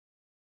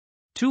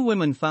Two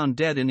women found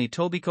dead in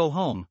Etobicoke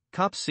home,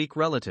 cops seek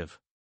relative.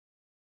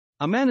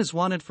 A man is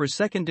wanted for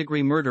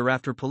second-degree murder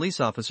after police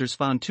officers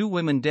found two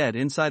women dead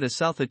inside a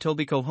South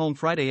Etobicoke home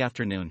Friday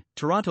afternoon,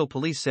 Toronto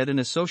police said in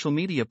a social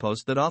media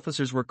post that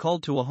officers were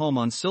called to a home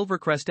on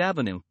Silvercrest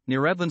Avenue,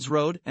 near Evans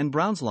Road and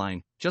Browns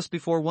Line, just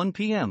before 1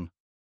 p.m.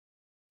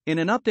 In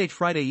an update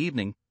Friday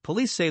evening,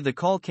 police say the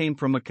call came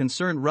from a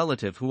concerned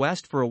relative who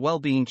asked for a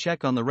well-being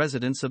check on the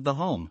residents of the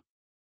home.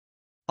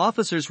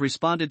 Officers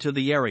responded to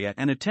the area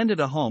and attended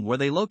a home where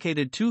they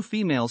located two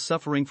females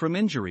suffering from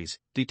injuries,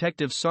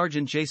 Detective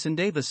Sergeant Jason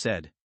Davis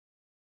said.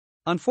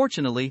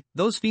 Unfortunately,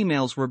 those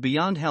females were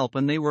beyond help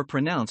and they were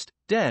pronounced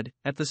dead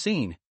at the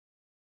scene.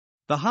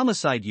 The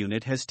homicide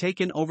unit has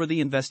taken over the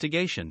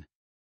investigation.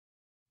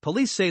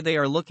 Police say they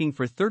are looking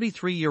for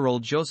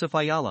 33-year-old Joseph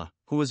Ayala,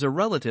 who is a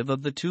relative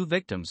of the two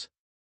victims.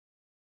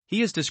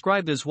 He is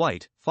described as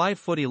white,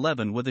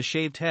 5'11" with a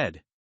shaved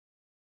head.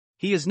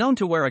 He is known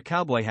to wear a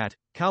cowboy hat,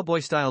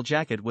 cowboy-style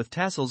jacket with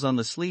tassels on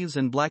the sleeves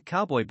and black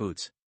cowboy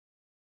boots.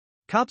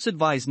 Cops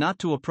advise not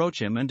to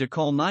approach him and to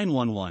call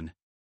 911.